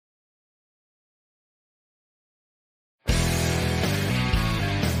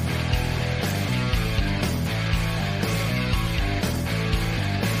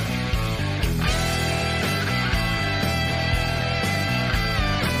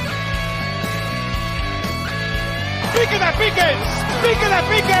Pique that piques! Pique that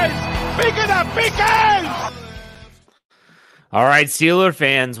piques! Pique that piques! All right, Steeler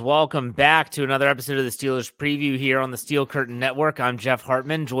fans, welcome back to another episode of the Steelers Preview here on the Steel Curtain Network. I'm Jeff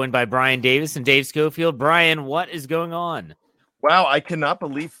Hartman, joined by Brian Davis and Dave Schofield. Brian, what is going on? Wow, I cannot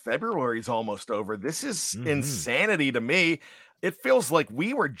believe February is almost over. This is insanity to me. It feels like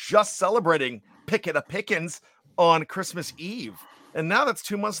we were just celebrating Pickett a Pickens on Christmas Eve, and now that's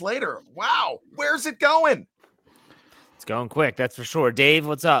 2 months later. Wow, where's it going? It's going quick, that's for sure. Dave,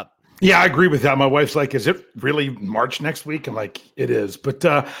 what's up? Yeah, I agree with that. My wife's like, "Is it really March next week?" I'm like, "It is," but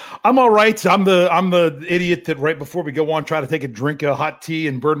I'm all right. I'm the idiot that right before we go on try to take a drink of hot tea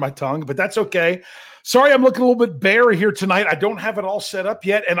and burn my tongue, but that's okay. Sorry, I'm looking a little bit bare here tonight. I don't have it all set up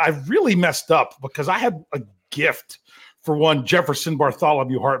yet, and I really messed up because I had a gift for one Jefferson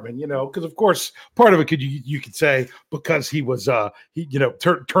Bartholomew Hartman. You know, because of course part of it you could say because he was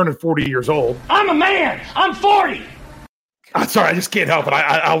turning 40 years old. I'm a man! I'm 40! I'm sorry, I just can't help it.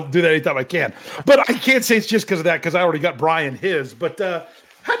 I'll do that anytime I can. But I can't say it's just because of that, because I already got Brian his. But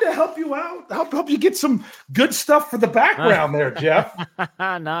had to help you out, help you get some good stuff for the background there, Jeff.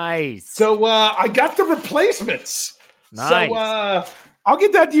 Nice. So I got the replacements. Nice. So I'll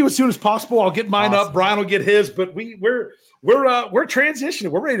get that to you as soon as possible. I'll get mine up. Brian will get his. But we're transitioning.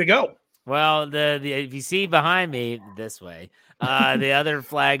 We're ready to go. Well, the if you see behind me this way, the other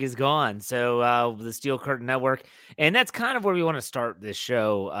flag is gone. So the Steel Curtain Network, and that's kind of where we want to start this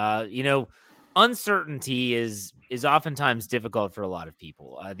show. Uncertainty is oftentimes difficult for a lot of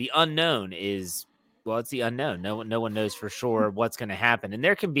people. The unknown it's the unknown. No one knows for sure what's going to happen, and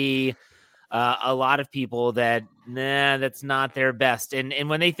there can be a lot of people that that's not their best. And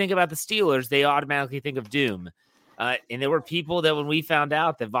when they think about the Steelers, they automatically think of doom. And there were people that when we found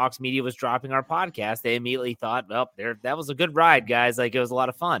out that Vox Media was dropping our podcast, they immediately thought, well, that was a good ride, guys. Like, it was a lot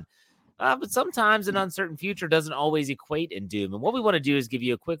of fun. But sometimes an uncertain future doesn't always equate in doom. And what we want to do is give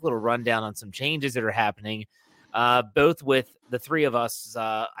you a quick little rundown on some changes that are happening, both with the three of us,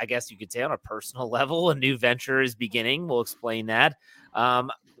 I guess you could say on a personal level. A new venture is beginning. We'll explain that.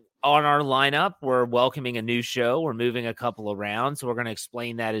 On our lineup, we're welcoming a new show. We're moving a couple around, so we're going to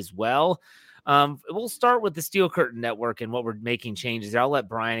explain that as well. We'll start with the Steel Curtain Network and what we're making changes. I'll let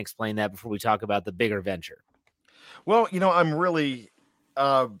Brian explain that before we talk about the bigger venture. Well, I'm really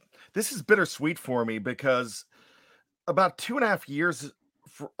this is bittersweet for me because about 2.5 years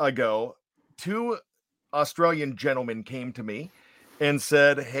ago, two Australian gentlemen came to me and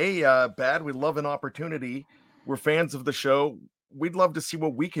said, "Hey, Bad, we'd love an opportunity. We're fans of the show. We'd love to see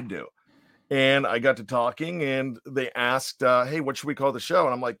what we can do." And I got to talking, and they asked, "Hey, what should we call the show?"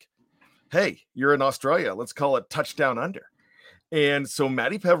 And I'm like, "Hey, you're in Australia. Let's call it Touchdown Under." And so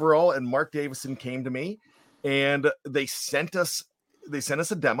Matty Peverall and Mark Davison came to me, and they sent us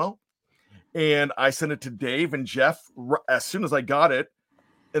a demo, and I sent it to Dave and Jeff as soon as I got it.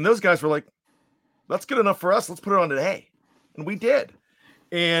 And those guys were like, "That's good enough for us. Let's put it on today." And we did.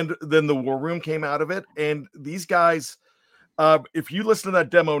 And then the War Room came out of it. And these guys, if you listen to that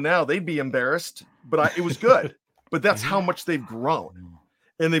demo now, they'd be embarrassed, but it was good. But that's how much they've grown.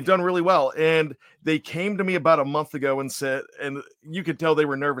 And they've done really well. And they came to me about a month ago and said, and you could tell they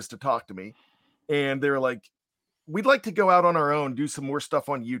were nervous to talk to me. And they were like, "We'd like to go out on our own, do some more stuff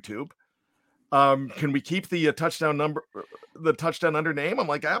on YouTube. Can we keep the touchdown under name?" I'm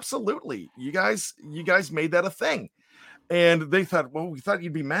like, "Absolutely. You guys made that a thing." And they thought, "Well, we thought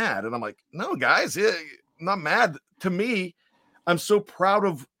you'd be mad." And I'm like, "No, guys, I'm not mad. To me, I'm so proud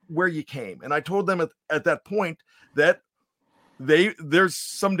of where you came." And I told them at that point that there's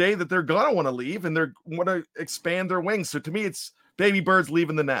someday that they're gonna want to leave and they're want to expand their wings. So to me, it's baby birds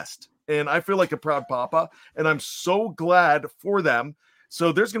leaving the nest, and I feel like a proud papa, and I'm so glad for them.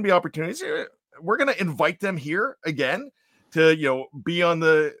 So there's gonna be opportunities. We're gonna invite them here again to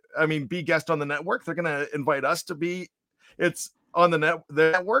be guest on the network. They're gonna invite us to be. It's on the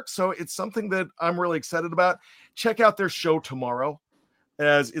network, so it's something that I'm really excited about. Check out their show tomorrow,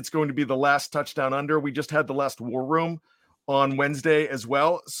 as it's going to be the last Touchdown Under. We just had the last War Room on Wednesday as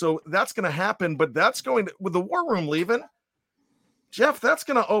well. So that's going to happen, but that's going to, with the War Room leaving, Jeff, that's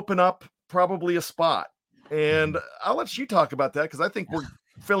going to open up probably a spot. And I'll let you talk about that because I think we're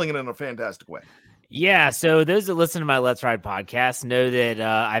filling it in a fantastic way. Yeah, so those that listen to my Let's Ride podcast know that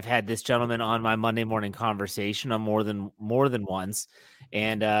I've had this gentleman on my Monday morning conversation on more than once.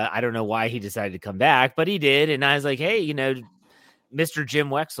 And I don't know why he decided to come back, but he did. And I was like, "Hey, Mr. Jim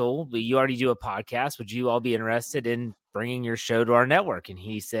Wexell, you already do a podcast. Would you all be interested in bringing your show to our network?" And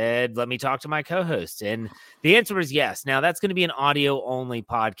he said, "Let me talk to my co-host." And the answer was yes. Now that's going to be an audio only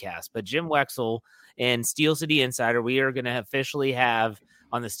podcast, but Jim Wexell and Steel City Insider, we are going to officially have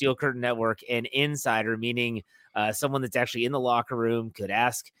on the Steel Curtain Network, an insider, meaning someone that's actually in the locker room, could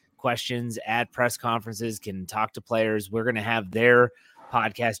ask questions at press conferences, can talk to players. We're going to have their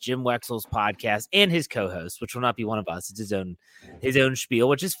podcast, Jim Wexell's podcast, and his co-host, which will not be one of us. It's his own spiel,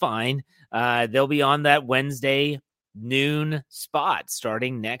 which is fine. They'll be on that Wednesday noon spot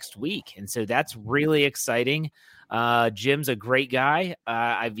starting next week. And so that's really exciting. Jim's a great guy.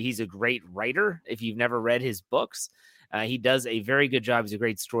 He's a great writer. If you've never read his books, he does a very good job. He's a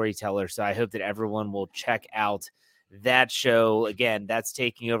great storyteller. So I hope that everyone will check out that show. Again, that's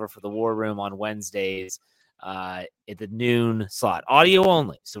taking over for the War Room on Wednesdays at the noon slot, audio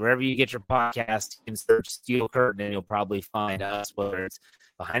only. So wherever you get your podcast, you can search Steel Curtain and you'll probably find us, whether it's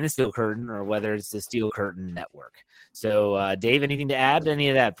Behind the Steel Curtain or whether it's the Steel Curtain Network. So Dave, anything to add to any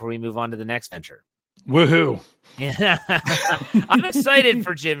of that before we move on to the next venture? Woohoo. Yeah. I'm excited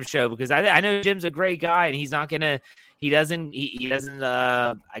for Jim's show because I know Jim's a great guy and he's not going to, he doesn't, he doesn't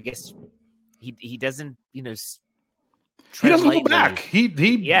go back. He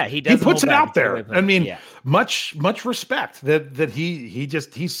puts it out there. I mean, much respect that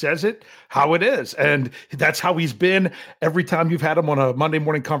he says it how it is. And that's how he's been every time you've had him on a Monday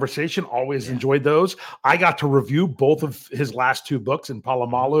morning conversation. Always enjoyed those. I got to review both of his last two books in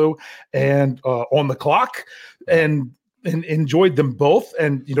Palomalu and On the Clock and enjoyed them both.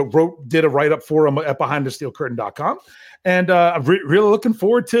 And, did a write-up for him at BehindTheSteelCurtain.com. And I'm really looking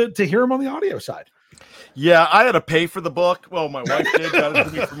forward to hear him on the audio side. Yeah, I had to pay for the book. Well, my wife did. Got it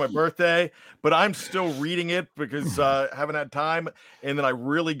to me for my birthday, but I'm still reading it because I haven't had time. And then I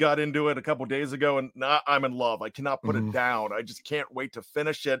really got into it a couple days ago, and now I'm in love. I cannot put it down. I just can't wait to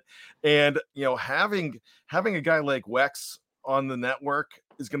finish it. And having a guy like Wex on the network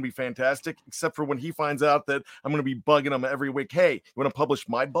is going to be fantastic, except for when he finds out that I'm going to be bugging him every week. Hey, you want to publish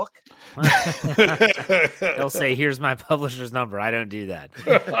my book? He'll say, here's my publisher's number. I don't do that.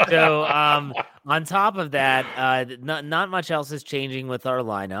 So on top of that, not much else is changing with our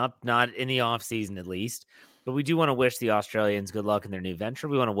lineup, not in the off season at least. But we do want to wish the Australians good luck in their new venture.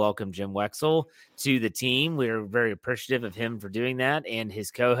 We want to welcome Jim Wexell to the team. We're very appreciative of him for doing that and his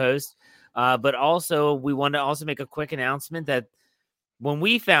co-host. But also, we want to also make a quick announcement that when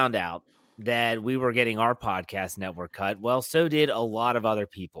we found out that we were getting our podcast network cut, well, so did a lot of other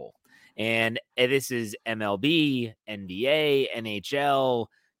people. And this is MLB, NBA, NHL,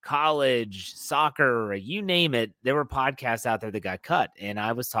 college, soccer, you name it. There were podcasts out there that got cut. And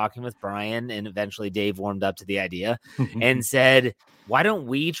I was talking with Brian, and eventually Dave warmed up to the idea and said, why don't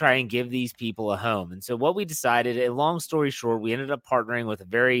we try and give these people a home? And so what we decided, a long story short, we ended up partnering with a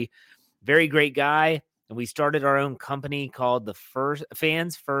very, very great guy. And we started our own company called the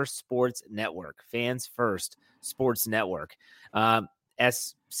Fans First Sports Network. Fans First Sports Network.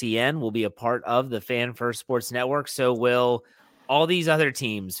 SCN will be a part of the Fan First Sports Network. So will all these other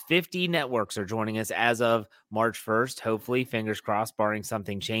teams. 50 networks are joining us as of March 1st. Hopefully, fingers crossed, barring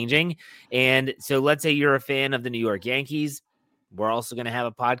something changing. And so let's say you're a fan of the New York Yankees. We're also going to have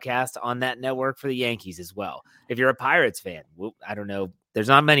a podcast on that network for the Yankees as well. If you're a Pirates fan, I don't know. There's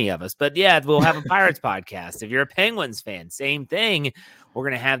not many of us, but yeah, we'll have a Pirates podcast. If you're a Penguins fan, same thing. We're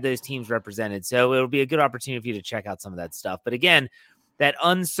going to have those teams represented. So it'll be a good opportunity for you to check out some of that stuff. But again, that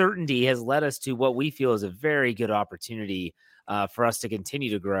uncertainty has led us to what we feel is a very good opportunity for us to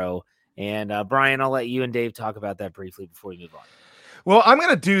continue to grow. And Brian, I'll let you and Dave talk about that briefly before we move on. Well, I'm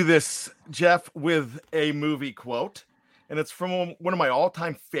going to do this, Jeff, with a movie quote. And it's from one of my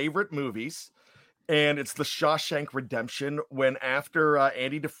all-time favorite movies. And it's The Shawshank Redemption, when after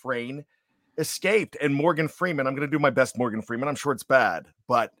Andy Dufresne escaped and Morgan Freeman, I'm going to do my best Morgan Freeman. I'm sure it's bad,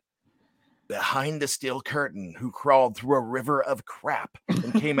 but behind the steel curtain, who crawled through a river of crap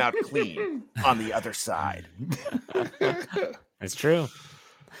and came out clean on the other side. That's true.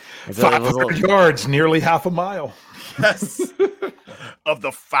 500 yards, nearly half a mile. Yes. Of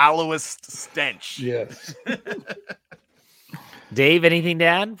the foulest stench. Yes. Dave, anything to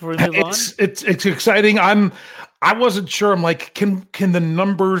add before we move on? It's exciting. I wasn't sure. I'm like, can the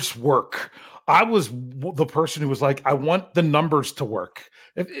numbers work? I was the person who was like, I want the numbers to work.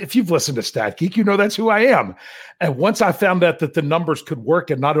 If you've listened to Stat Geek, you know that's who I am. And once I found out that the numbers could work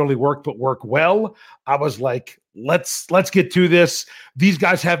and not only work, but work well, I was like, let's get to this. These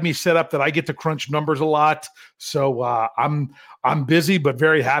guys have me set up that I get to crunch numbers a lot. So I'm busy, but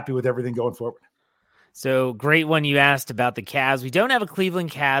very happy with everything going forward. So great one you asked about the Cavs. We don't have a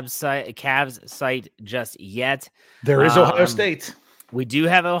Cleveland Cavs site just yet. There is Ohio State. We do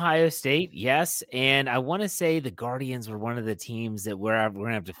have Ohio State, yes. And I want to say the Guardians were one of the teams that we're going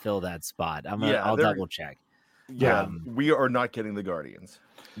to have to fill that spot. I'll double check. Yeah, we are not getting the Guardians.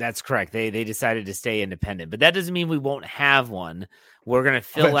 That's correct. They decided to stay independent, but that doesn't mean we won't have one. We're going to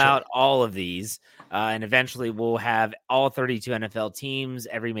fill out all of these, and eventually we'll have all 32 NFL teams,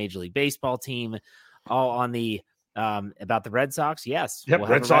 every Major League Baseball team, all on the about the Red Sox. Yes, yep, we'll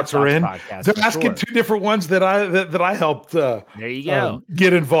Red Sox are in. They're asking two different ones that I helped. There you go.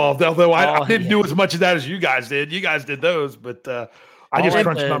 Get involved. Although I didn't do as much of that as you guys did. You guys did those, but I just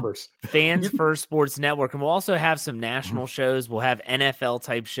crunched numbers. Fans First Sports Network, and we'll also have some national shows. We'll have NFL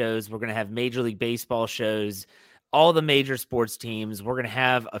type shows. We're going to have Major League Baseball shows. All the major sports teams. We're going to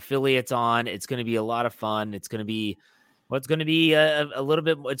have affiliates on. It's going to be a lot of fun. It's going to be a little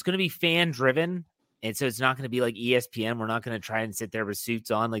bit. It's going to be fan driven. And so it's not going to be like ESPN. We're not going to try and sit there with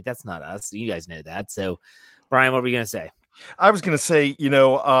suits on. Like, that's not us. You guys know that. So, Brian, what were you going to say? I was going to say, you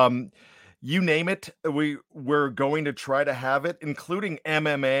name it, we're going to try to have it, including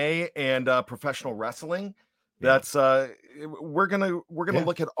MMA and professional wrestling. Yeah. That's we're gonna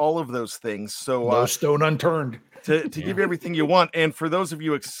look at all of those things. So no stone unturned to give you everything you want. And for those of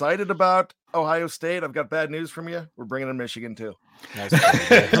you excited about Ohio State, I've got bad news from you. We're bringing in Michigan too.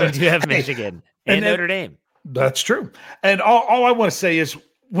 We do have Michigan and Notre Dame. That's true. And all I want to say is,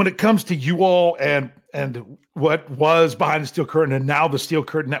 when it comes to you all and what was Behind the Steel Curtain and now the Steel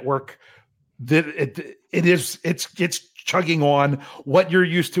Curtain Network, that it's chugging on. What you're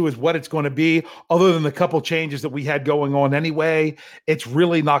used to is what it's going to be. Other than the couple changes that we had going on anyway, it's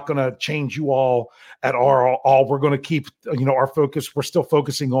really not going to change you all at all. We're going to keep, our focus. We're still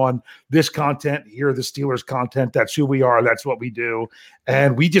focusing on this content here, the Steelers content. That's who we are. That's what we do.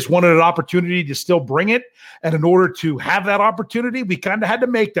 And we just wanted an opportunity to still bring it. And in order to have that opportunity, we kind of had to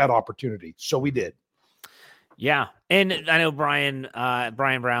make that opportunity. So we did. Yeah. And I know Brian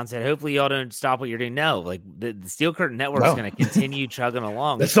Brown said, hopefully y'all don't stop what you're doing. No, like the Steel Curtain Network is going to continue chugging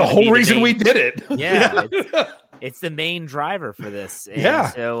along. That's the whole reason we did it. Yeah. It's the main driver for this.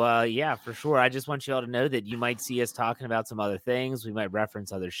 And so, for sure. I just want you all to know that you might see us talking about some other things. We might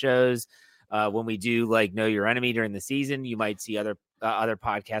reference other shows. When we do like Know Your Enemy during the season, you might see other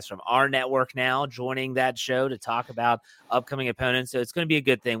podcasts from our network now joining that show to talk about upcoming opponents. So it's going to be a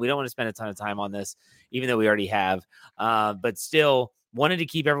good thing. We don't want to spend a ton of time on this, even though we already have, but still wanted to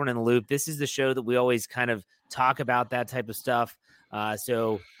keep everyone in the loop. This is the show that we always kind of talk about that type of stuff.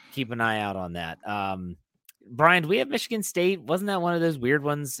 So keep an eye out on that. Brian, do we have Michigan State? Wasn't that one of those weird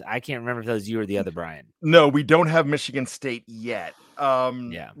ones? I can't remember if that was you or the other Brian. No, we don't have Michigan State yet.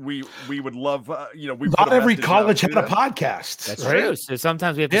 We would love, not every college had a podcast. That's right? True. So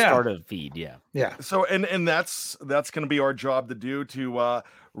sometimes we have to start a feed. Yeah. So, and that's going to be our job to do, to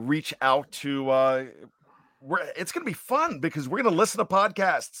reach out to, it's going to be fun because we're going to listen to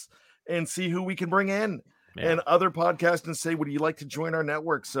podcasts and see who we can bring in and other podcasts and say, would you like to join our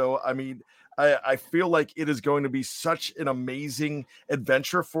network? So, I mean, I feel like it is going to be such an amazing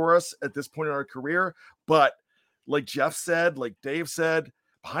adventure for us at this point in our career. But like Jeff said, like Dave said,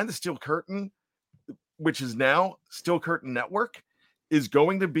 Behind the Steel Curtain, which is now Steel Curtain Network, is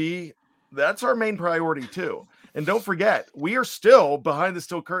going to be, that's our main priority too. And don't forget, we are still Behind the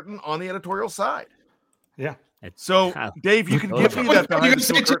Steel Curtain on the editorial side. Yeah. So Dave, you can give me that Behind the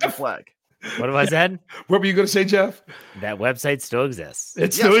Steel Curtain flag. What have I said? What were you going to say, Jeff? That website still exists.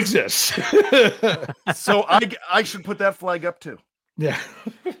 It still exists. So I should put that flag up too. Yeah.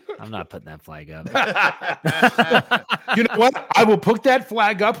 I'm not putting that flag up. You know what? I will put that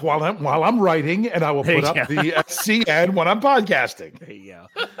flag up while I'm writing, and I will put up the SCN when I'm podcasting. There you go.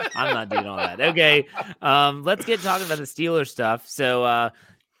 I'm not doing all that. Okay. Let's get talking about the Steelers stuff. So,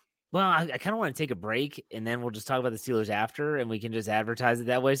 I kind of want to take a break, and then we'll just talk about the Steelers after, and we can just advertise it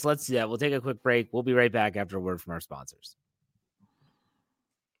that way. So let's do that. We'll take a quick break. We'll be right back after a word from our sponsors.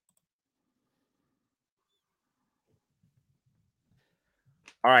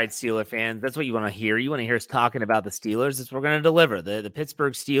 All right, Steeler fans, that's what you want to hear. You want to hear us talking about the Steelers. That's what we're going to deliver. The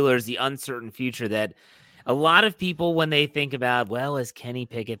Pittsburgh Steelers, the uncertain future that a lot of people, when they think about, well, is Kenny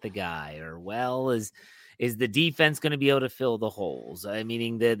Pickett the guy? Or, well, is the defense going to be able to fill the holes?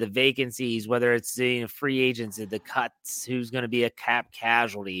 Meaning the vacancies, whether it's the free agents, the cuts, who's going to be a cap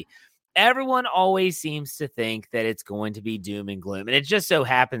casualty. Everyone always seems to think that it's going to be doom and gloom. And it just so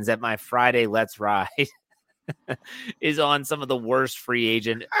happens that my Friday Let's Ride is on some of the worst free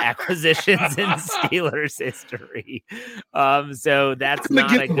agent acquisitions in Steelers history. So that's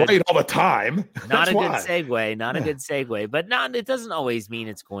not a good right all the time. Not a good segue. Not a good segue. But it doesn't always mean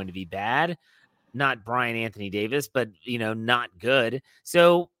it's going to be bad. Not Brian Anthony Davis, but not good.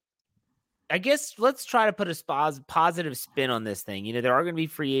 So I guess let's try to put a positive spin on this thing. There are going to be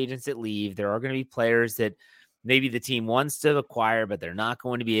free agents that leave. There are going to be players that maybe the team wants to acquire, but they're not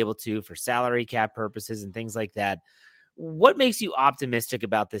going to be able to for salary cap purposes and things like that. What makes you optimistic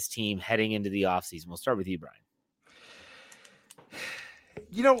about this team heading into the offseason? We'll start with you, Brian.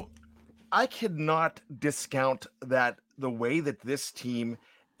 You know, I cannot discount that the way that this team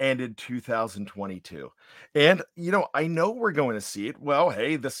ended 2022. And, you know, I know we're going to see it. Well,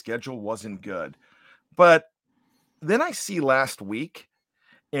 hey, the schedule wasn't good. But then I see last week,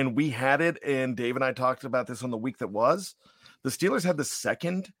 and we had it, and Dave and I talked about this on the week that was, the Steelers had the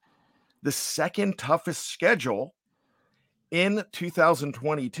second toughest schedule in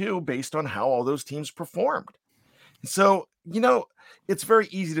 2022 based on how all those teams performed. So, you know, it's very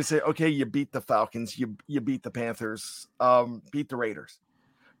easy to say, okay, you beat the Falcons, you beat the Panthers, beat the Raiders.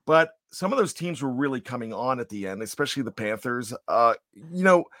 But some of those teams were really coming on at the end, especially the Panthers, you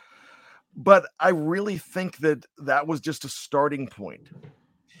know, but I really think that was just a starting point.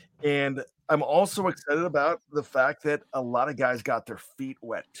 And I'm also excited about the fact that a lot of guys got their feet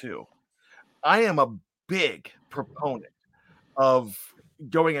wet too. I am a big proponent of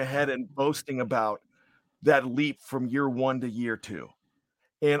going ahead and boasting about that leap from year one to year two.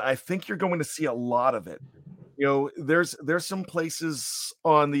 And I think you're going to see a lot of it. You know, there's some places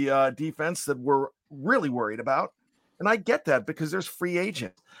on the defense that we're really worried about. And I get that because there's free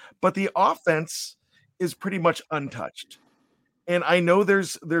agents, but the offense is pretty much untouched. And I know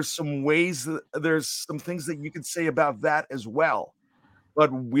there's some ways there's some things that you could say about that as well.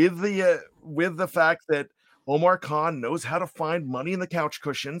 But with the fact that Omar Khan knows how to find money in the couch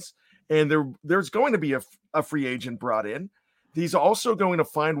cushions, and there's going to be a free agent brought in. He's also going to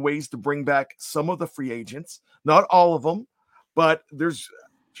find ways to bring back some of the free agents, not all of them, but there's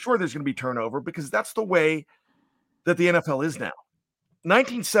going to be turnover because that's the way that the NFL is now.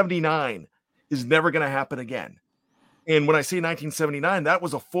 1979 is never going to happen again. And when I say 1979, that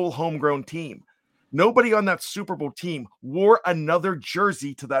was a full homegrown team. Nobody on that Super Bowl team wore another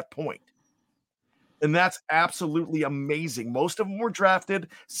jersey to that point. And that's absolutely amazing. Most of them were drafted.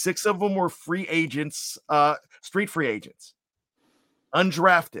 6 of them were free agents, street free agents,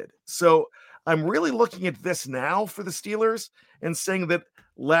 undrafted. So I'm really looking at this now for the Steelers and saying that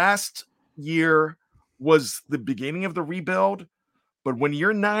last year was the beginning of the rebuild. But when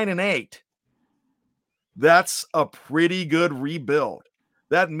you're 9-8, that's a pretty good rebuild.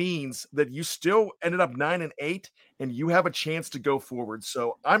 That means that you still ended up 9-8 and you have a chance to go forward.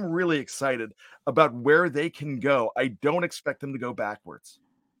 So I'm really excited about where they can go. I don't expect them to go backwards.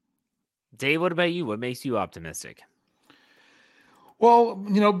 Dave, what about you? What makes you optimistic? Well,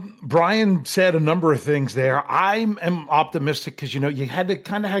 you know, Brian said a number of things there. I am optimistic because, you know, you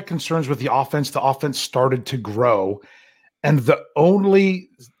had concerns with the offense. The offense started to grow. And the only,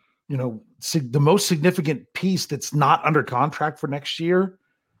 you know, the most significant piece that's not under contract for next year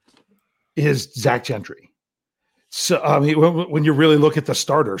is Zach Gentry. So, I mean, when you really look at the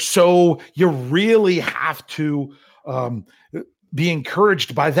starters, so you really have to be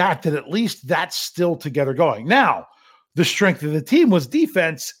encouraged by that at least that's still together going. Now, the strength of the team was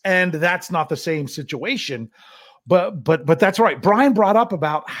defense, and that's not the same situation. But that's right. Brian brought up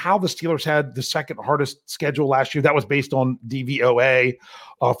about how the Steelers had the second hardest schedule last year. That was based on DVOA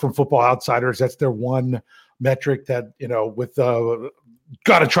from Football Outsiders. That's their one metric that, you know, with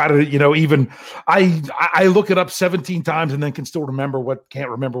got to try to, you know, even I look it up 17 times and then can't remember what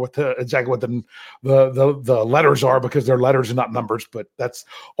exactly what the letters are because they're letters and not numbers. But that's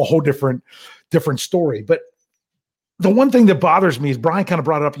a whole different story. But the one thing that bothers me is Brian kind of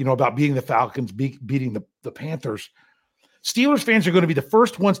brought it up, you know, about beating the Falcons, beating the Panthers. Steelers fans are going to be the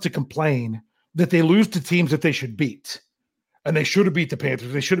first ones to complain that they lose to teams that they should beat. And they should have beat the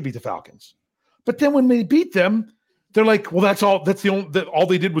Panthers. They should have beat the Falcons. But then when they beat them, they're like, well, all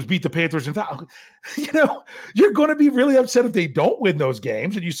they did was beat the Panthers and Falcons. You know, you're going to be really upset if they don't win those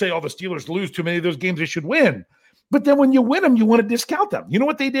games. And you say, oh, the Steelers lose too many of those games they should win. But then when you win them, you want to discount them. You know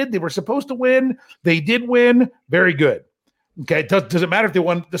what they did? They were supposed to win. They did win. Very good. Okay. Does it matter if they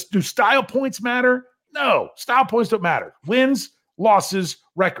won? Do style points matter? No. Style points don't matter. Wins, losses,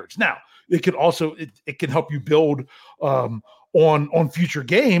 records. Now, it can also it can help you build on future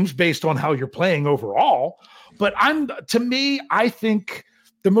games based on how you're playing overall. But I think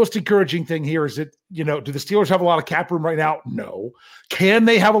the most encouraging thing here is that, you know, do the Steelers have a lot of cap room right now? No. Can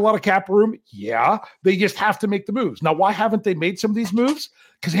they have a lot of cap room? Yeah. They just have to make the moves. Now, why haven't they made some of these moves?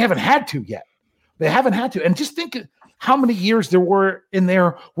 Because they haven't had to yet. They haven't had to. And just think how many years there were in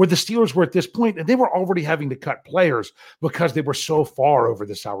there where the Steelers were at this point and they were already having to cut players because they were so far over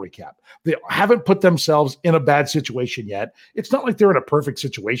the salary cap. They haven't put themselves in a bad situation yet. It's not like they're in a perfect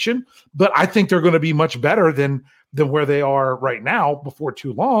situation, but I think they're going to be much better than where they are right now before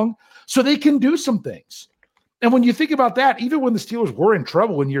too long. So they can do some things. And when you think about that, even when the Steelers were in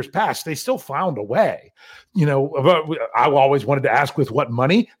trouble in years past, they still found a way. I always wanted to ask with what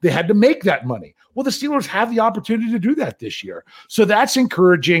money they had to make that money. Well, the Steelers have the opportunity to do that this year. So that's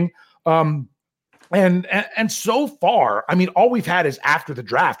encouraging. And so far, I mean, all we've had is after the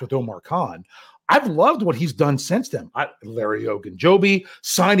draft with Omar Khan. I've loved what he's done since then. Larry Ogunjobi,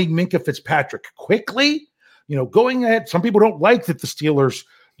 signing Minkah Fitzpatrick quickly, going ahead. Some people don't like that the Steelers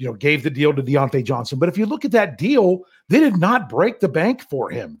gave the deal to Deontay Johnson. But if you look at that deal, they did not break the bank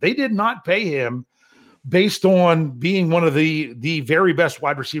for him. They did not pay him based on being one of the very best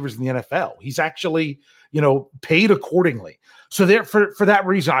wide receivers in the NFL. He's actually, paid accordingly. So there, for that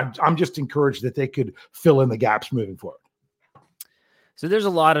reason, I'm just encouraged that they could fill in the gaps moving forward. So there's a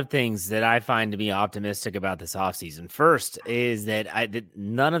lot of things that I find to be optimistic about this offseason. First is that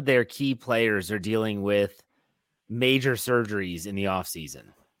none of their key players are dealing with major surgeries in the offseason.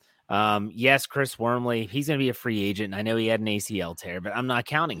 Yes, Chris Wormley, he's going to be a free agent. I know he had an ACL tear, but I'm not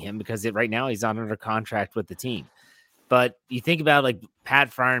counting him because right now he's not under contract with the team. But you think about like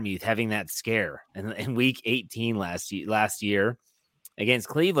Pat Freiermuth having that scare in week 18 last year against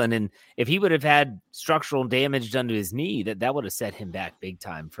Cleveland. And if he would have had structural damage done to his knee, that would have set him back big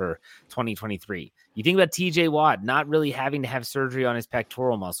time for 2023. You think about TJ Watt not really having to have surgery on his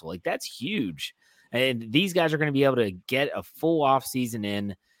pectoral muscle. Like that's huge. And these guys are going to be able to get a full off season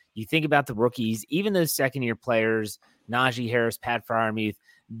in. You think about the rookies, even those second-year players, Najee Harris, Pat Freiermuth,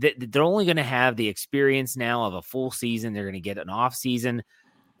 they're only going to have the experience now of a full season. They're going to get an off season.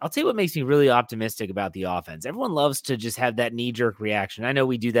 I'll tell you what makes me really optimistic about the offense. Everyone loves to just have that knee-jerk reaction. I know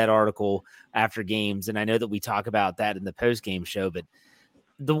we do that article after games, and I know that we talk about that in the post-game show, but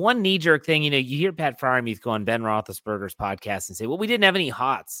the one knee-jerk thing, you hear Pat Freiermuth go on Ben Roethlisberger's podcast and say, well, we didn't have any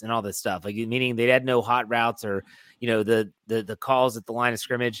hots and all this stuff, like meaning they had no hot routes or, the calls at the line of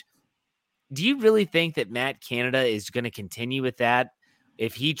scrimmage. Do you really think that Matt Canada is going to continue with that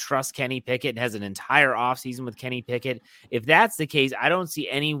if he trusts Kenny Pickett and has an entire offseason with Kenny Pickett? If that's the case, I don't see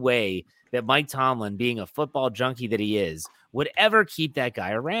any way that Mike Tomlin, being a football junkie that he is, would ever keep that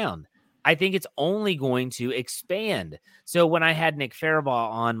guy around. I think it's only going to expand. So when I had Nick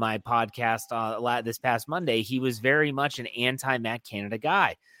Farabaugh on my podcast this past Monday, he was very much an anti-Matt Canada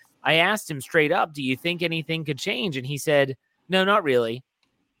guy. I asked him straight up, do you think anything could change? And he said, no, not really.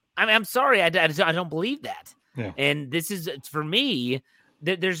 I'm sorry. I don't believe that. Yeah. And this is, for me,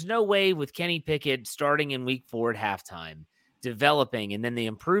 there's no way with Kenny Pickett starting in week 4 at halftime, developing, and then the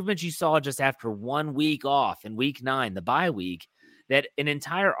improvements you saw just after 1 week off in week 9, the bye week, that an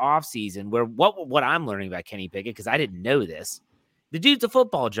entire offseason where what I'm learning about Kenny Pickett, because I didn't know this, the dude's a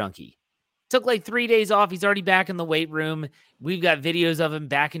football junkie. Took like 3 days off. He's already back in the weight room. We've got videos of him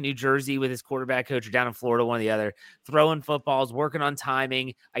back in New Jersey with his quarterback coach, or down in Florida, one or the other, throwing footballs, working on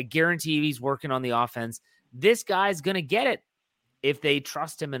timing. I guarantee you he's working on the offense. This guy's going to get it if they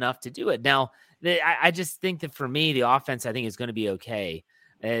trust him enough to do it. Now, I just think that for me, the offense, I think, is going to be okay.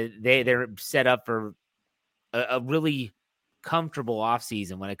 They're set up for a really comfortable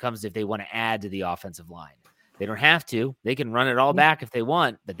offseason when it comes to if they want to add to the offensive line. They don't have to. They can run it all back if they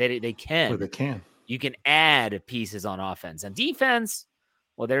want, but they can. Or they can. You can add pieces on offense. And defense,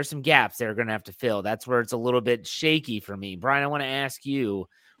 well, there's some gaps they're going to have to fill. That's where it's a little bit shaky for me. Brian, I want to ask you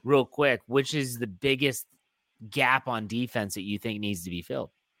real quick, which is the biggest gap on defense that you think needs to be filled?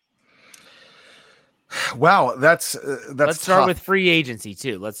 Wow, that's Let's start tough. with free agency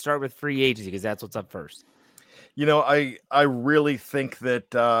too. Let's start with free agency because that's what's up first. I really think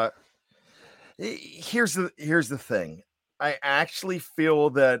that here's the thing. I actually feel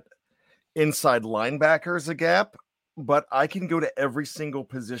that inside linebacker is a gap, but I can go to every single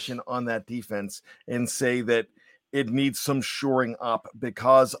position on that defense and say that it needs some shoring up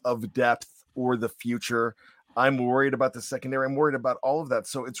because of depth or the future. I'm worried about the secondary. I'm worried about all of that.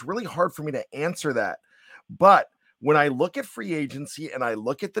 So it's really hard for me to answer that. But when I look at free agency and I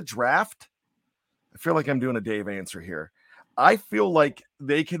look at the draft, I feel like I'm doing a Dave answer here. I feel like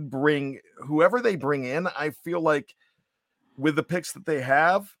they could bring whoever they bring in. I feel like with the picks that they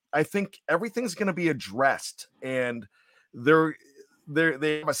have, I think everything's going to be addressed, and they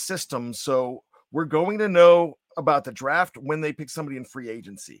have a system. So we're going to know about the draft when they pick somebody in free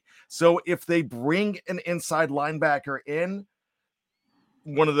agency. So if they bring an inside linebacker in,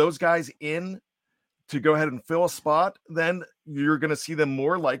 one of those guys in to go ahead and fill a spot, then you're going to see them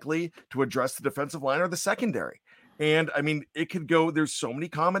more likely to address the defensive line or the secondary. And I mean, it could go, there's so many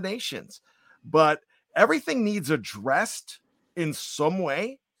combinations, but everything needs addressed in some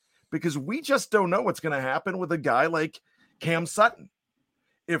way because we just don't know what's going to happen with a guy like Cam Sutton.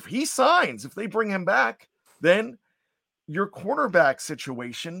 If he signs, if they bring him back, then your cornerback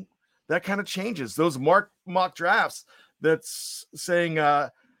situation, that kind of changes those mock drafts. That's saying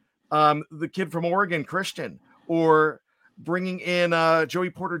the kid from Oregon, Christian, or bringing in Joey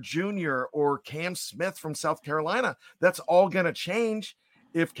Porter Jr. or Cam Smith from South Carolina. That's all going to change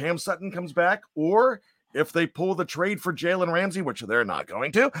if Cam Sutton comes back, or if they pull the trade for Jalen Ramsey, which they're not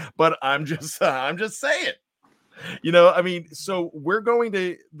going to. But I'm just saying, I mean, so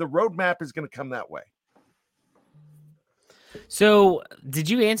the roadmap is going to come that way. So, did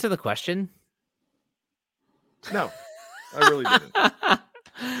you answer the question? No, I really didn't.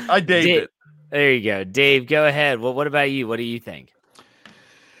 I Dave it. There you go. Dave, go ahead. Well, what about you? What do you think?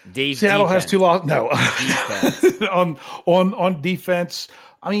 Dave, Seattle defense. has 2 losses. No. on defense.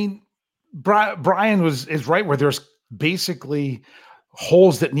 I mean, Brian is right where there's basically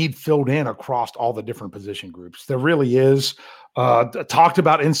holes that need filled in across all the different position groups. There really is. Talked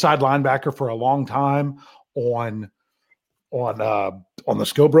about inside linebacker for a long time on the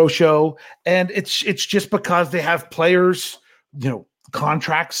Scobro show, and it's just because they have players,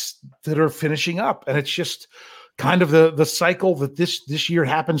 contracts that are finishing up, and it's just kind of the cycle that this year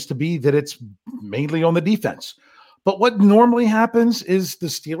happens to be, that it's mainly on the defense. But what normally happens is the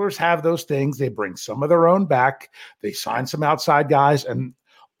Steelers have those things. They bring some of their own back. They sign some outside guys, and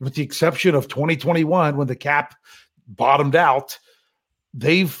with the exception of 2021 when the cap bottomed out,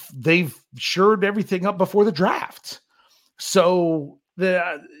 they've shored everything up before the draft. So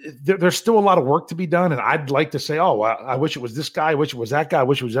there's still a lot of work to be done, and I'd like to say, I wish it was this guy, I wish it was that guy, I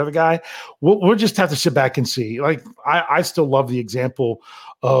wish it was the other guy. We'll just have to sit back and see. Like I still love the example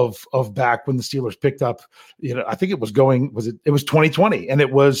of back when the Steelers picked up, I think it was 2020, and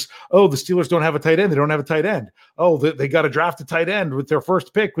it was, the Steelers don't have a tight end. They don't have a tight end. They got to draft a tight end with their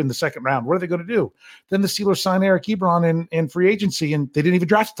first pick in the second round. What are they going to do? Then the Steelers signed Eric Ebron in free agency, and they didn't even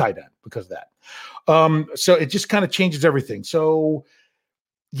draft a tight end because of that. So it just kind of changes everything. So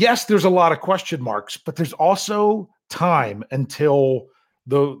yes, there's a lot of question marks, but there's also time until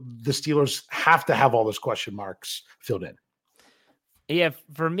the Steelers have to have all those question marks filled in. Yeah,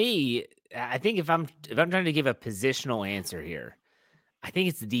 for me, I think if I'm trying to give a positional answer here, I think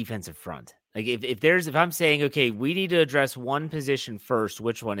it's the defensive front. Like if I'm saying, okay, we need to address one position first,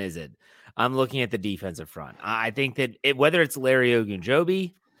 which one is it? I'm looking at the defensive front. I think that whether it's Larry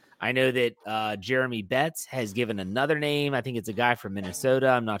Ogunjobi, I know that Jeremy Betts has given another name. I think it's a guy from Minnesota.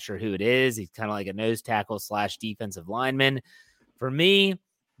 I'm not sure who it is. He's kind of like a nose tackle / defensive lineman. For me,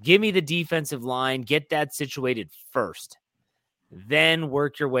 give me the defensive line. Get that situated first. Then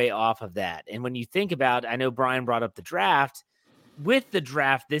work your way off of that. And when you think about, I know Brian brought up the draft. With the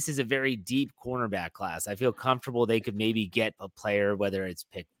draft, this is a very deep cornerback class. I feel comfortable they could maybe get a player, whether it's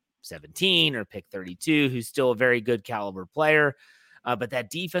pick 17 or pick 32, who's still a very good caliber player. But that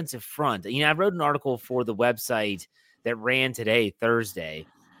defensive front, I wrote an article for the website that ran today, Thursday,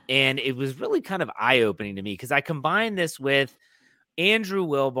 and it was really kind of eye-opening to me because I combined this with Andrew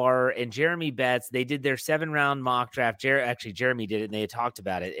Wilbar and Jeremy Betts. They did their 7-round mock draft. Jeremy did it, and they had talked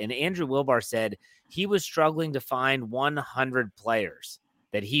about it. And Andrew Wilbar said he was struggling to find 100 players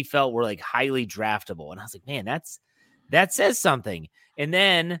that he felt were like highly draftable. And I was like, man, that says something. And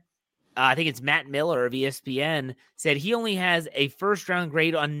then I think it's Matt Miller of ESPN said he only has a first-round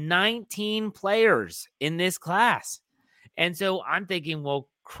grade on 19 players in this class. And so I'm thinking, well,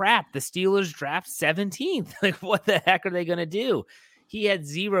 crap, the Steelers draft 17th. Like, what the heck are they going to do? He had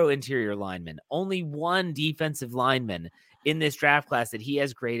 0 interior linemen, only 1 defensive lineman in this draft class that he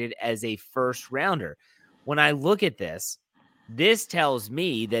has graded as a first-rounder. When I look at this tells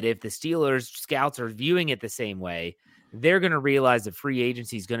me that if the Steelers scouts are viewing it the same way, they're going to realize that free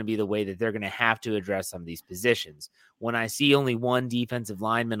agency is going to be the way that they're going to have to address some of these positions. When I see only 1 defensive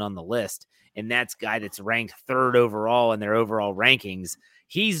lineman on the list, and that's guy that's ranked 3rd overall in their overall rankings,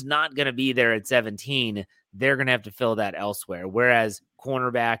 he's not going to be there at 17. They're going to have to fill that elsewhere. Whereas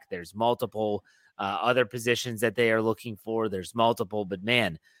cornerback, there's multiple other positions that they are looking for. There's multiple, but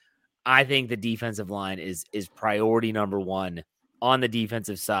man, I think the defensive line is priority number 1 on the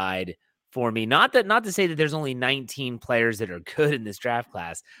defensive side for me. Not to say that there's only 19 players that are good in this draft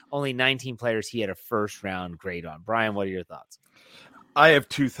class. Only 19 players he had a first-round grade on. Brian, what are your thoughts? I have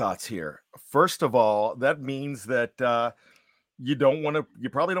 2 thoughts here. First of all, that means that you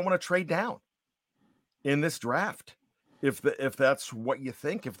probably don't want to trade down in this draft if that's what you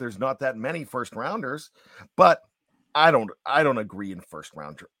think, if there's not that many first rounders. But I don't agree in first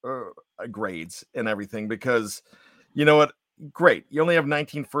round grades and everything, because you know what? Great. You only have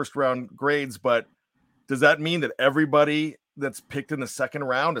 19 first round grades, but does that mean that everybody that's picked in the second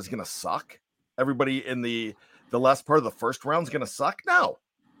round is going to suck? Everybody in the last part of the first round is going to suck? No.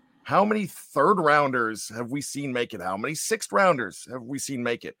 How many third rounders have we seen make it? How many sixth rounders have we seen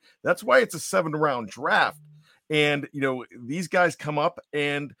make it? That's why it's a 7-round draft. And, these guys come up,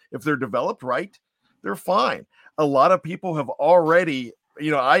 and if they're developed right, they're fine. A lot of people have already,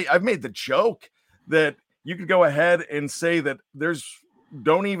 I've made the joke that you could go ahead and say that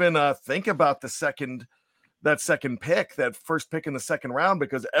don't even think about that second pick, that first pick in the second round,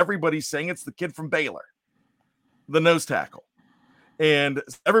 because everybody's saying it's the kid from Baylor, the nose tackle. And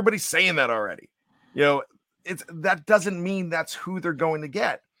everybody's saying that already. That doesn't mean that's who they're going to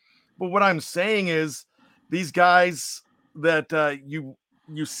get. But what I'm saying is these guys that you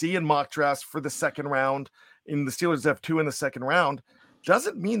see in mock drafts for the second round, and the Steelers have 2 in the second round,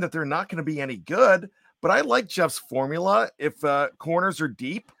 doesn't mean that they're not going to be any good. But I like Jeff's formula. If corners are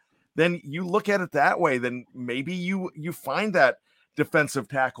deep, then you look at it that way. Then maybe you find that defensive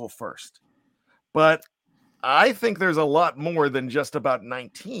tackle first. But I think there's a lot more than just about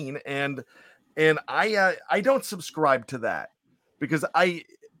 19, and I don't subscribe to that, because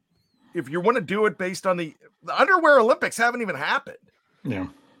if you want to do it based on the underwear Olympics haven't even happened. Yeah.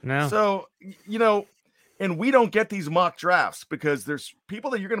 No. So, and we don't get these mock drafts because there's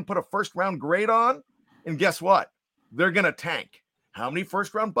people that you're going to put a first round grade on, and guess what? They're going to tank. How many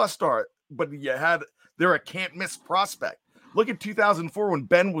first round busts are? But they're a can't miss prospect. Look at 2004 when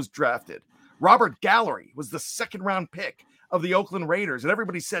Ben was drafted. Robert Gallery was the second round pick of the Oakland Raiders. And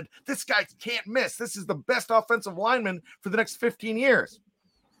everybody said, this guy can't miss. This is the best offensive lineman for the next 15 years.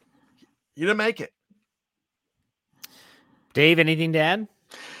 He didn't make it. Dave, anything to add?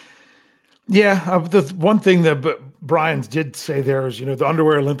 Yeah, the one thing that Brian did say there is, the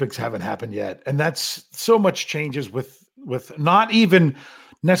underwear Olympics haven't happened yet. And that's so much changes with not even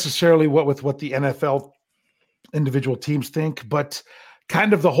necessarily what the NFL individual teams think, but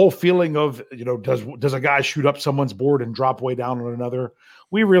kind of the whole feeling of, does a guy shoot up someone's board and drop way down on another?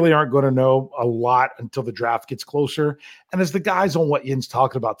 We really aren't going to know a lot until the draft gets closer. And as the guys on What Yin's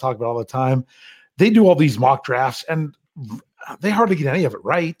talk about all the time, they do all these mock drafts and they hardly get any of it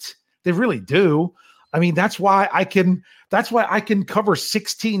right. They really do. I mean, that's why I can cover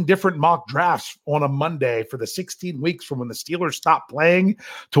 16 different mock drafts on a Monday for the 16 weeks from when the Steelers stop playing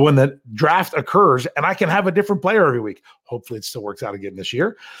to when the draft occurs, and I can have a different player every week. Hopefully it still works out again this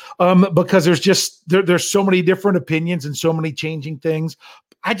year. Because there's so many different opinions and so many changing things.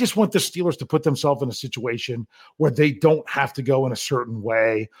 I just want the Steelers to put themselves in a situation where they don't have to go in a certain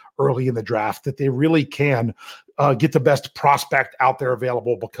way early in the draft, that they really can get the best prospect out there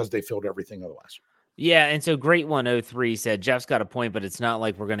available because they filled everything otherwise. Yeah, and so Great 103 said, Jeff's got a point, but it's not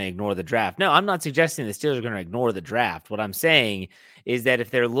like we're going to ignore the draft. No, I'm not suggesting the Steelers are going to ignore the draft. What I'm saying is that if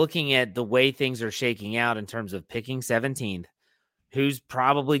they're looking at the way things are shaking out in terms of picking 17th, who's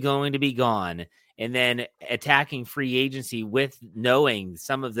probably going to be gone, and then attacking free agency with knowing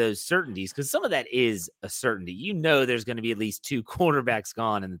some of those certainties, because some of that is a certainty. There's going to be at least 2 quarterbacks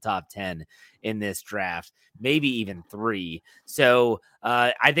gone in the top 10 in this draft, maybe even 3. So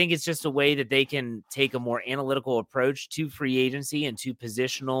I think it's just a way that they can take a more analytical approach to free agency and to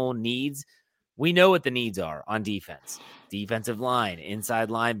positional needs. We know what the needs are on defense. Defensive line, inside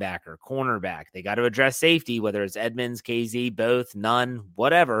linebacker, cornerback. They got to address safety, whether it's Edmonds, KZ, both, none,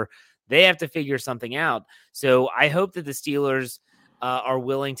 whatever. They have to figure something out. So I hope that the Steelers are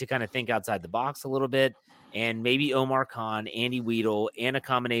willing to kind of think outside the box a little bit, and maybe Omar Khan, Andy Weidl, and a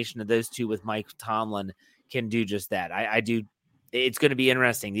combination of those two with Mike Tomlin can do just that. I do. It's going to be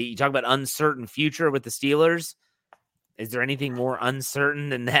interesting. You talk about uncertain future with the Steelers. Is there anything more uncertain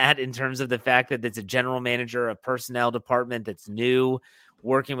than that in terms of the fact that it's a general manager, a personnel department that's new,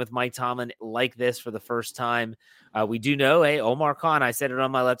 working with Mike Tomlin like this for the first time? We do know, Omar Khan, I said it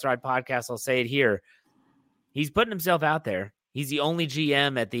on my Let's Ride podcast, I'll say it here. He's putting himself out there. He's the only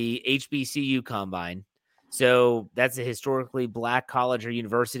GM at the HBCU Combine. So that's a historically black college or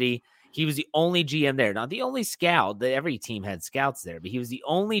university. He was the only GM there, not the only scout. Every team had scouts there, but he was the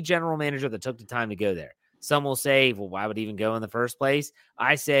only general manager that took the time to go there. Some will say, well, why would he even go in the first place?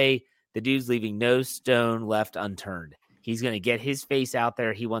 I say the dude's leaving no stone left unturned. He's going to get his face out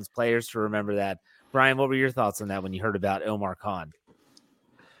there. He wants players to remember that. Brian, what were your thoughts on that when you heard about Omar Khan?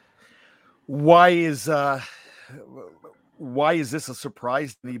 Why is this a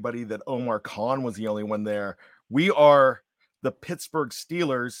surprise to anybody that Omar Khan was the only one there? We are the Pittsburgh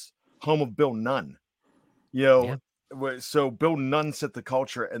Steelers, home of Bill Nunn. Yeah. So Bill Nunn set the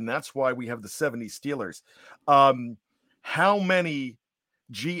culture, and that's why we have the 70 Steelers. How many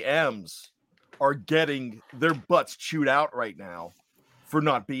GMs are getting their butts chewed out right now for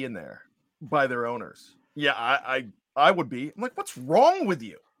not being there by their owners? Yeah, I would be. I'm like, what's wrong with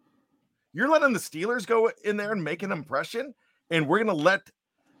you? You're letting the Steelers go in there and make an impression, and we're going to let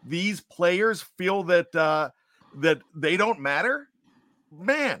these players feel that that they don't matter,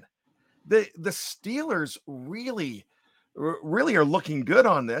 man, the Steelers really are looking good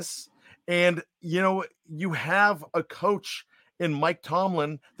on this. And, you know, you have a coach in Mike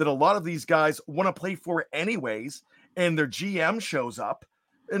Tomlin that a lot of these guys want to play for anyways, and their GM shows up.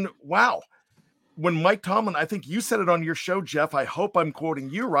 And wow, when Mike Tomlin, I think you said it on your show, Jeff, I hope I'm quoting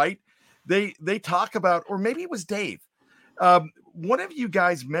you right. They talk about, or maybe it was Dave. One of you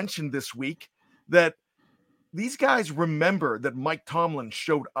guys mentioned this week that these guys remember that Mike Tomlin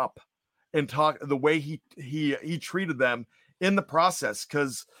showed up and talked the way he treated them in the process,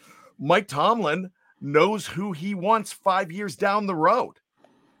 because Mike Tomlin knows who he wants 5 years down the road.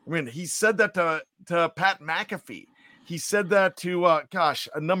 I mean, he said that to Pat McAfee. He said that to, a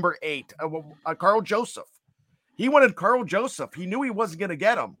number 8, Carl Joseph. He wanted Carl Joseph. He knew he wasn't going to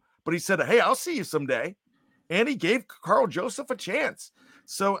get him, but he said, hey, I'll see you someday. And he gave Carl Joseph a chance.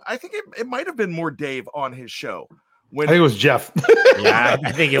 So I think it might have been more Dave on his show. I think it was Jeff. Yeah,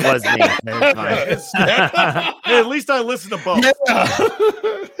 I think it was me. Hey, at least I listened to both. Yeah.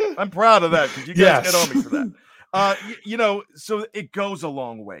 I'm proud of that because you guys get on me for that. You know, so it goes a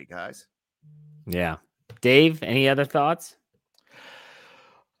long way, guys. Yeah. Dave, any other thoughts?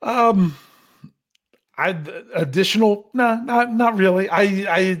 Not really.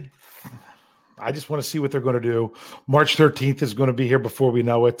 I just want to see what they're going to do. March 13th is going to be here before we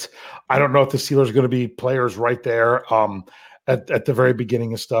know it. I don't know if the Steelers are going to be players right there at the very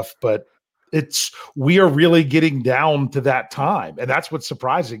beginning of stuff, but we are really getting down to that time. And that's what's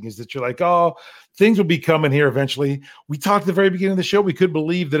surprising, is that you're like, oh, things will be coming here eventually. We talked at the very beginning of the show, we could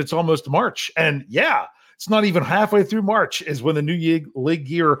believe that it's almost March. And yeah, it's not even halfway through March is when the new league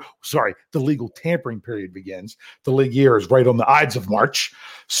year, the legal tampering period begins. The league year is right on the Ides of March.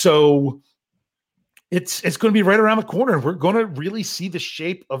 So it's going to be right around the corner, and we're going to really see the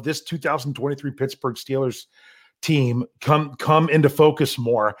shape of this 2023 Pittsburgh Steelers team come into focus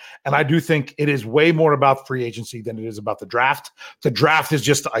more. And I do think it is way more about free agency than it is about the draft. The draft is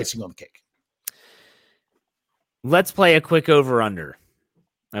just the icing on the cake. Let's play a quick over-under.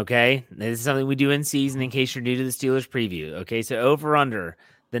 Okay? This is something we do in season in case you're new to the Steelers preview. Okay, so over-under.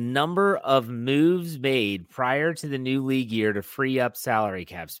 The number of moves made prior to the new league year to free up salary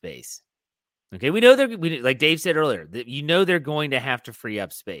cap space. Okay, we know like Dave said earlier, that they're going to have to free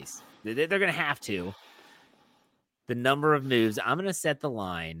up space. They're going to have to. The number of moves, I'm going to set the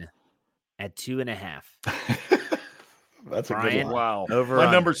line at 2.5. That's a Brian, good line. Wow.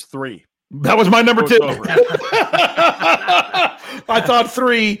 My number's 3. That was my number 2. I thought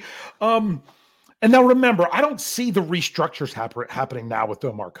 3. And now remember, I don't see the restructures happening now with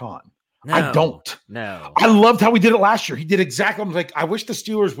Omar Khan. No, I don't. No. I loved how he did it last year. He did exactly. I'm like, I wish the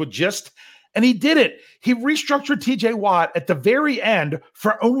Steelers would just. And he did it. He restructured TJ Watt at the very end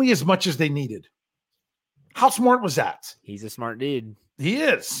for only as much as they needed. How smart was that? He's a smart dude. He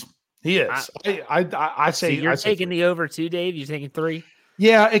is. I say so you're taking the over 2, Dave? You're taking 3?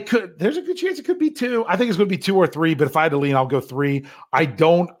 Yeah, it could. There's a good chance it could be 2. I think it's going to be 2 or 3, but if I had to lean, I'll go 3. I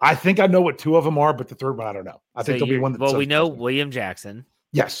think I know what 2 of them are, but the third one, I don't know. I think there'll be one. Well, we know William Jackson.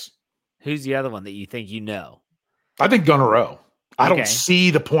 Yes. Who's the other one that you think you know? I think Gunnar O. I don't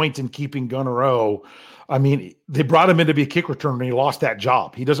see the point in keeping Gunnar O. I mean, they brought him in to be a kick returner, and he lost that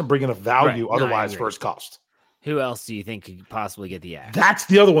job. He doesn't bring enough value otherwise for his cost. Who else do you think could possibly get the axe? That's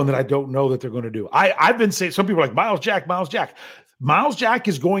the other one that I don't know that they're going to do. I've been saying, some people are like, Miles Jack. Miles Jack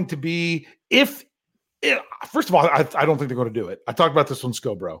is going to be, first of all, I don't think they're going to do it. I talked about this on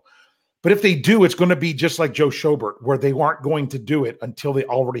Scobro. But if they do, it's going to be just like Joe Schobert, where they aren't going to do it until they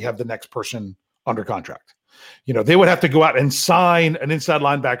already have the next person under contract. They would have to go out and sign an inside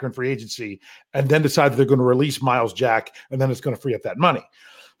linebacker in free agency and then decide that they're going to release Miles Jack, and then it's going to free up that money.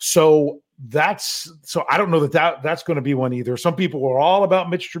 So I don't know that's going to be one either. Some people are all about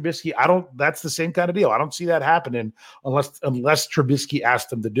Mitch Trubisky. That's the same kind of deal. I don't see that happening unless Trubisky asked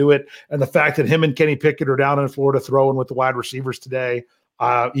them to do it. And the fact that him and Kenny Pickett are down in Florida throwing with the wide receivers today,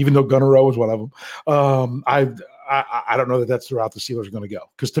 even though Gunnar O is one of them, I don't know that that's the route the Steelers are going to go.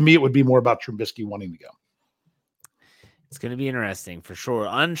 Because to me, it would be more about Trubisky wanting to go. It's going to be interesting for sure.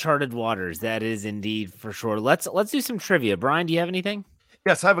 Uncharted waters, that is indeed for sure. Let's do some trivia. Brian, do you have anything?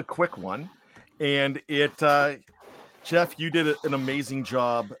 Yes, I have a quick one. And Jeff, you did an amazing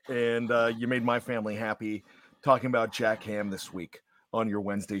job, and you made my family happy talking about Jack Ham this week on your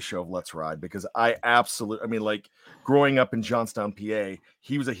Wednesday show of Let's Ride, because like growing up in Johnstown, PA,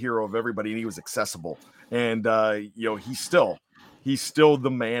 he was a hero of everybody, and he was accessible. And, he's still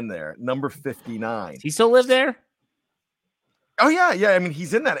the man there. Number 59. He still live there? Oh yeah. I mean,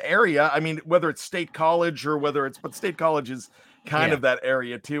 he's in that area. I mean, whether it's State College or but State College is kind of that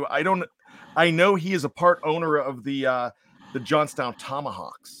area too. I know he is a part owner of the Johnstown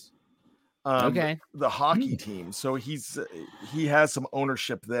Tomahawks. Okay. The hockey team. So he has some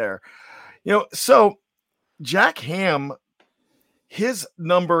ownership there. So Jack Ham, his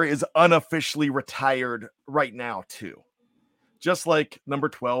number is unofficially retired right now too. Just like number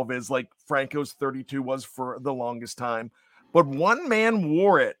 12 is, like Franco's 32 was for the longest time. But one man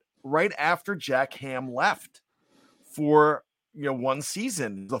wore it right after Jack Ham left for one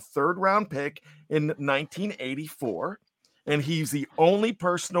season. The 3rd round pick in 1984. And he's the only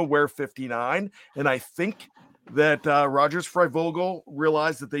person to wear 59. And I think that Rogers Freivogel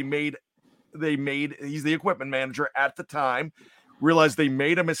realized that they made he's the equipment manager at the time, realized they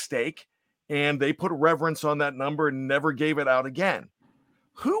made a mistake, and they put reverence on that number and never gave it out again.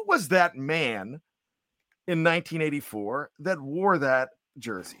 Who was that man in 1984 that wore that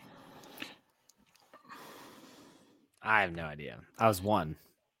jersey? I have no idea. I was 1.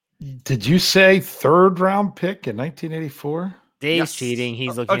 Did you say 3rd round pick in 1984? Dave's cheating.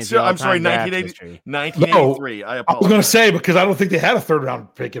 He's looking at the I'm sorry, 1983. I apologize. I was going to say, because I don't think they had a 3rd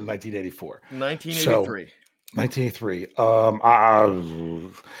round pick in 1984. 1983. 1983.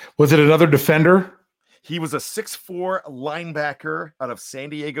 Was it another defender? He was a 6'4" linebacker out of San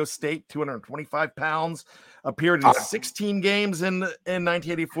Diego State, 225 pounds, appeared in 16 games in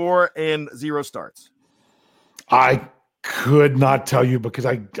 1984 and 0 starts. I could not tell you, because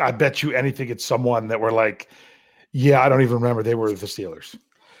I bet you anything it's someone that were like, yeah, I don't even remember they were the Steelers.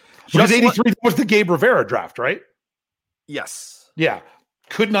 Because 83 was the Gabe Rivera draft, right? Yes. Yeah.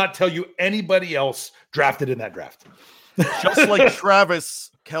 Could not tell you anybody else drafted in that draft. Just like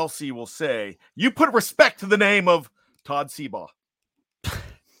Travis Kelce will say, you put respect to the name of Todd Seabaugh.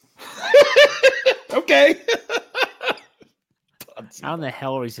 Okay. How in the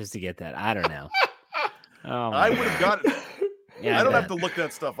hell are we supposed to get that? I don't know. I would have got it. Yeah, I don't have to look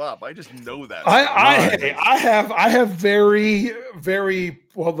that stuff up. I just know that. I have very, very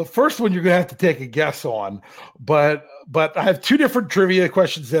well. The first one you're gonna have to take a guess on, but I have 2 different trivia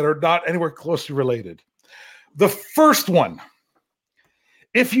questions that are not anywhere closely related. The first one,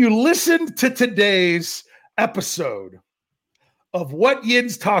 if you listened to today's episode of What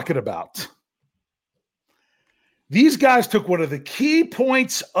Yin's Talking About, these guys took one of the key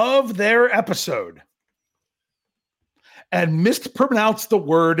points of their episode and mispronounced the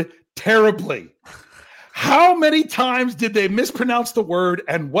word terribly. How many times did they mispronounce the word,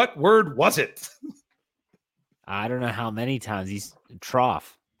 and what word was it? I don't know how many times. He's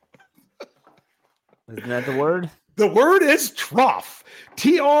trough. Isn't that the word? The word is trough.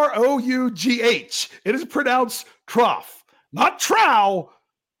 Trough. It is pronounced trough, not trow.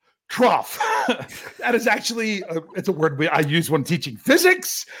 Trough. That is actually it's a word I use when teaching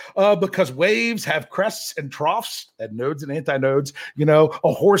physics, because waves have crests and troughs and nodes and antinodes.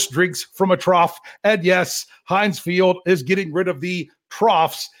 A horse drinks from a trough. And yes, Heinz Field is getting rid of the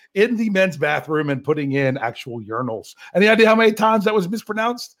troughs in the men's bathroom and putting in actual urinals. Any idea how many times that was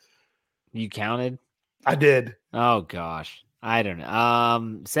mispronounced? You counted? I did. Oh gosh. I don't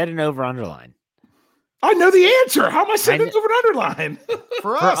know. Set an over underline. I know the answer. How am I setting over an underline?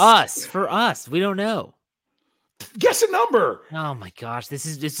 For us. We don't know. Guess a number. Oh my gosh. This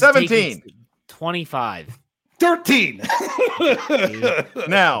is 17. 25. 13.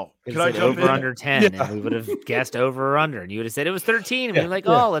 Now, can I jump over in? under 10? Yeah. And we would have guessed over or under, and you would have said it was 13. And we were like,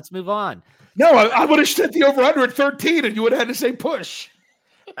 oh, let's move on. No, I would have set the over under at 13, and you would have had to say push.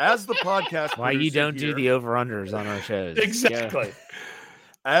 As the podcast Why you don't here, do the over unders on our shows? Exactly. Yeah.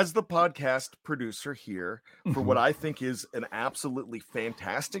 As the podcast producer here for what I think is an absolutely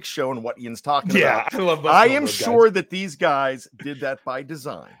fantastic show and What Ian's Talking about. I love those. I am sure that these guys did that by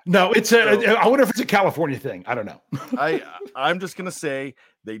design. No, I wonder if it's a California thing. I don't know. I'm just gonna say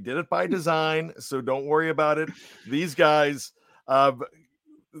they did it by design, so don't worry about it. These guys,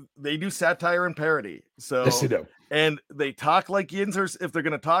 they do satire and parody. So Yes, they do. And they talk like Yinzers. If they're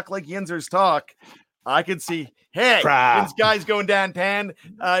gonna talk like Yinzers talk, I could see, hey, this guy's going downtown.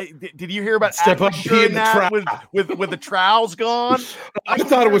 Did you hear about Step up doing that with the trowels gone? I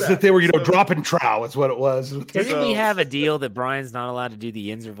thought it was that they were, dropping trowel. Is what it was. Didn't we have a deal that Brian's not allowed to do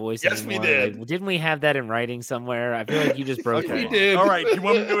the Yinzer voice Yes, anymore? we did. Like, didn't we have that in writing somewhere? I feel like you just broke that. We did. All right, do you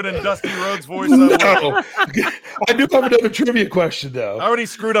want me to do it in Dusty Rhodes' voice? No. I do have another trivia question, though. I already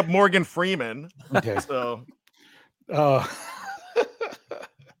screwed up Morgan Freeman. Okay. So.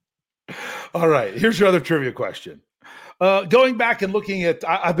 All right, here's your other trivia question. Going back and looking at,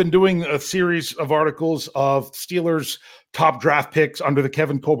 I've been doing a series of articles of Steelers' top draft picks under the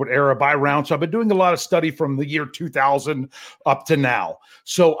Kevin Colbert era by round. So I've been doing a lot of study from the year 2000 up to now.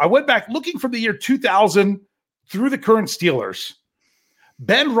 So I went back looking from the year 2000 through the current Steelers,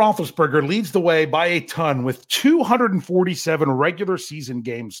 Ben Roethlisberger leads the way by a ton with 247 regular season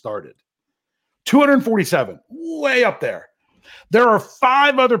games started. 247, way up there. There are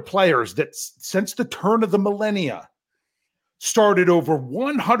 5 other players that since the turn of the millennia started over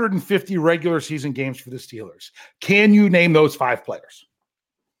 150 regular season games for the Steelers. Can you name those 5 players?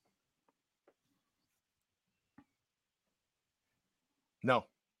 No.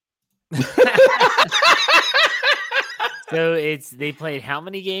 So they played how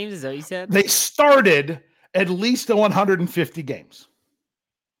many games? Is that what you said? They started at least 150 games.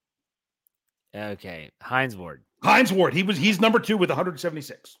 Okay. Hines Ward. Hines Ward, he's number 2 with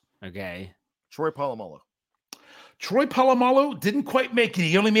 176. Okay. Troy Polamalu. Troy Polamalu didn't quite make it.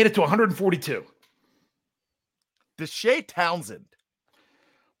 He only made it to 142. Deshae Townsend.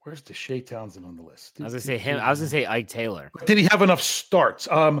 Where's Deshae Townsend on the list? I was gonna say him. I was gonna say Ike Taylor. Did he have enough starts?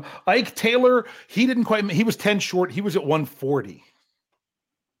 Ike Taylor, he didn't quite. He was 10 short. He was at 140.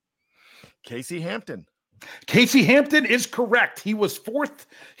 Casey Hampton. Casey Hampton is correct. He was 4th.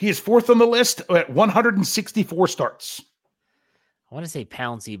 He is 4th on the list at 164 starts. I want to say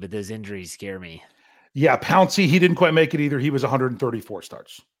Pouncey, but those injuries scare me. Yeah, Pouncey, he didn't quite make it either. He was 134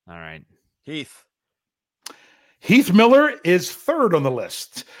 starts. All right. Heath Miller is 3rd on the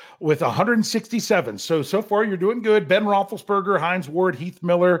list with 167. So far you're doing good. Ben Roethlisberger, Hines Ward, Heath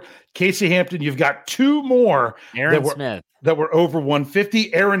Miller, Casey Hampton. You've got 2 more Smith that were over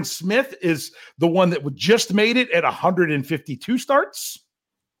 150. Aaron Smith is the one that just made it at 152 starts.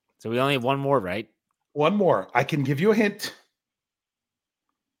 So we only have 1 more, right? 1 more. I can give you a hint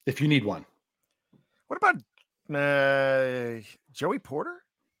if you need one. What about Joey Porter?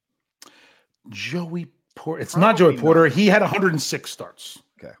 Joey Porter. It's not Joey Porter. He had 106 starts.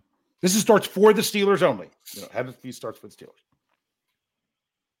 Okay. This is starts for the Steelers only. Had a few starts for the Steelers.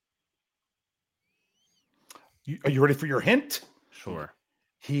 Are you ready for your hint? Sure.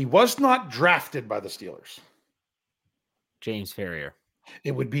 He was not drafted by the Steelers. James Ferrier.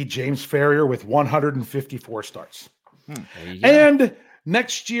 It would be James Ferrier with 154 starts. There you go. And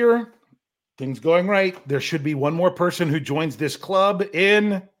next year, things going right, there should be 1 more person who joins this club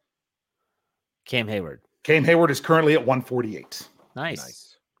in Cam Hayward. Cam Hayward is currently at 148.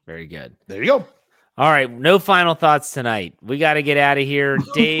 Nice. Very good. There you go. All right. No final thoughts tonight. We got to get out of here.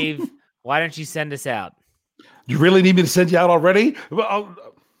 Dave, why don't you send us out? You really need me to send you out already? Well,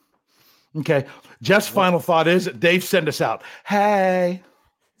 okay. Jeff's final thought is, Dave, send us out. Hey.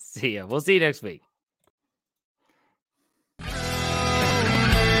 See ya. We'll see you next week.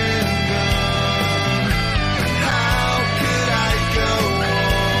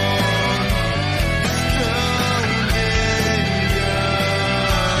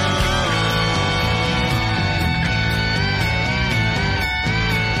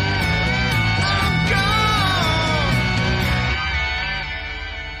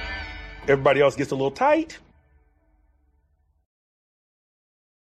 Everybody else gets a little tight.